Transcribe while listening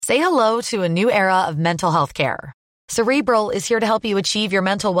Say hello to a new era of mental health care. Cerebral is here to help you achieve your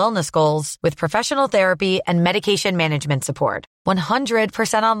mental wellness goals with professional therapy and medication management support.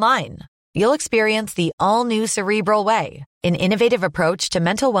 100% online. You'll experience the all-new Cerebral Way, an innovative approach to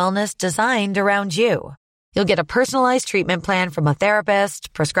mental wellness designed around you. You'll get a personalized treatment plan from a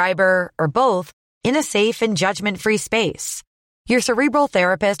therapist, prescriber, or both in a safe and judgment-free space. Your Cerebral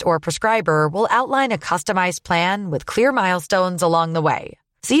therapist or prescriber will outline a customized plan with clear milestones along the way,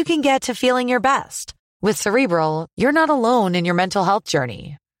 so you can get to feeling your best. With Cerebral, you're not alone in your mental health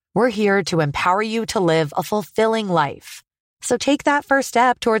journey. We're here to empower you to live a fulfilling life. So take that first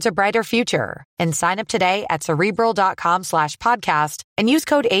step towards a brighter future and sign up today at Cerebral.com/podcast and use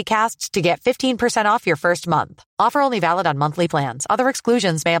code ACAST to get 15% off your first month. Offer only valid on monthly plans. Other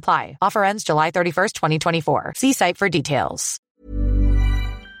exclusions may apply. Offer ends July 31st, 2024. See site for details.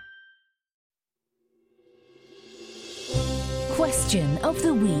 Question of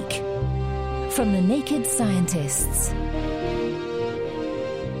the week from the Naked Scientists.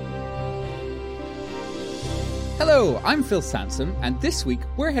 Hello, I'm Phil Sansom, and this week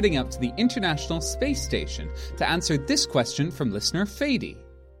we're heading up to the International Space Station to answer this question from listener Fady.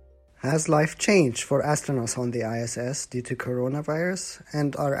 Has life changed for astronauts on the ISS due to coronavirus?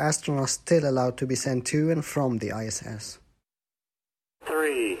 And are astronauts still allowed to be sent to and from the ISS?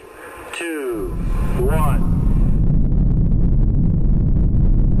 3, 2, 1.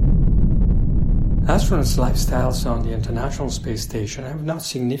 Astronauts' lifestyles on the International Space Station have not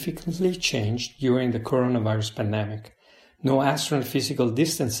significantly changed during the coronavirus pandemic. No astronaut physical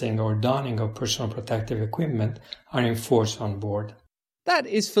distancing or donning of personal protective equipment are enforced on board. That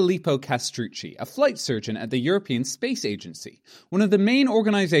is Filippo Castrucci, a flight surgeon at the European Space Agency, one of the main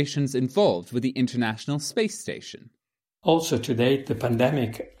organizations involved with the International Space Station. Also, to date, the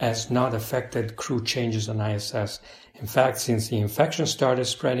pandemic has not affected crew changes on ISS. In fact, since the infection started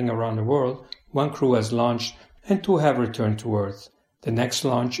spreading around the world, 1 crew has launched and 2 have returned to Earth. The next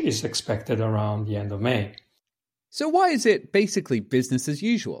launch is expected around the end of May. So why is it basically business as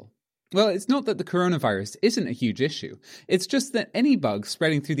usual? Well, it's not that the coronavirus isn't a huge issue. It's just that any bug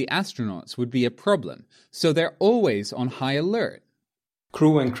spreading through the astronauts would be a problem, so they're always on high alert.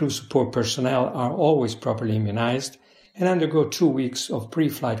 Crew and crew support personnel are always properly immunized and undergo 2 weeks of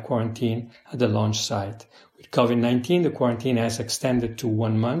pre-flight quarantine at the launch site. With COVID-19, the quarantine has extended to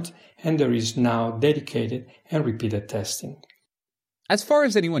 1 month, and there is now dedicated and repeated testing. As far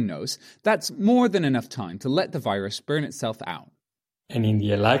as anyone knows, that's more than enough time to let the virus burn itself out. And in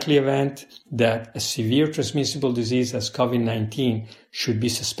the likely event that a severe transmissible disease as COVID-19 should be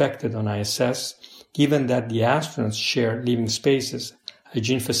suspected on ISS, given that the astronauts share living spaces,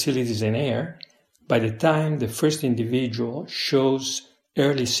 hygiene facilities and air, by the time the first individual shows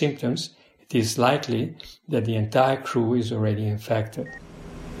early symptoms, it is likely that the entire crew is already infected.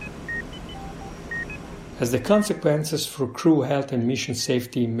 As the consequences for crew health and mission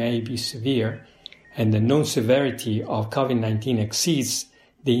safety may be severe, and the known severity of COVID-19 exceeds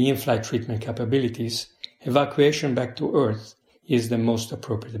the in-flight treatment capabilities, evacuation back to Earth is the most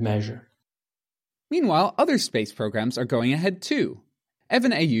appropriate measure. Meanwhile, other space programs are going ahead too.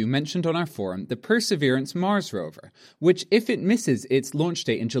 Evan Ayu mentioned on our forum the Perseverance Mars rover, which if it misses its launch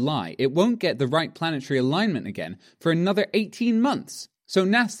date in July, it won't get the right planetary alignment again for another 18 months. So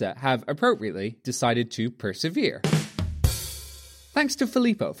NASA have appropriately decided to persevere. Thanks to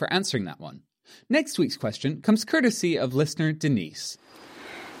Filippo for answering that one. Next week's question comes courtesy of listener Denise.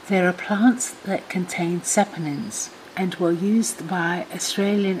 There are plants that contain saponins and were used by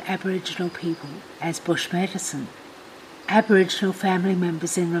Australian Aboriginal people as bush medicine. Aboriginal family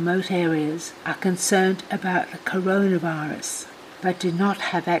members in remote areas are concerned about the coronavirus, but do not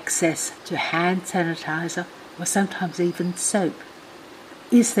have access to hand sanitizer or sometimes even soap.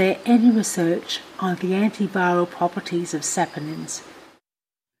 Is there any research on the antiviral properties of saponins?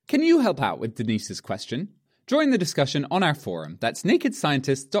 Can you help out with Denise's question? Join the discussion on our forum. That's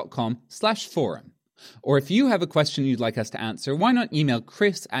nakedscientist.com/forum. Or if you have a question you'd like us to answer, why not email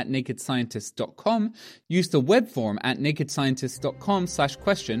chris@nakedscientist.com, use the web form at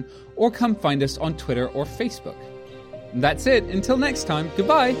nakedscientist.com/question, or come find us on Twitter or Facebook. And that's it. Until next time,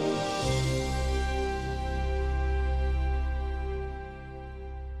 goodbye.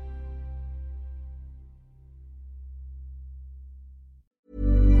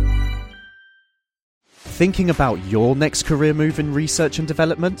 Thinking about your next career move in research and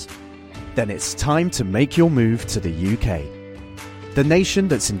development? Then it's time to make your move to the UK. The nation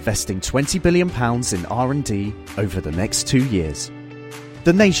that's investing £20 billion in R&D over the next 2 years.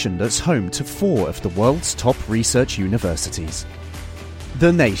 The nation that's home to 4 of the world's top research universities.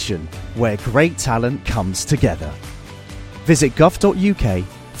 The nation where great talent comes together. Visit gov.uk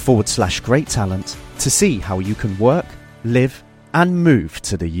UK.com/great talent to see how you can work, live and move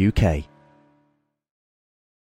to the UK.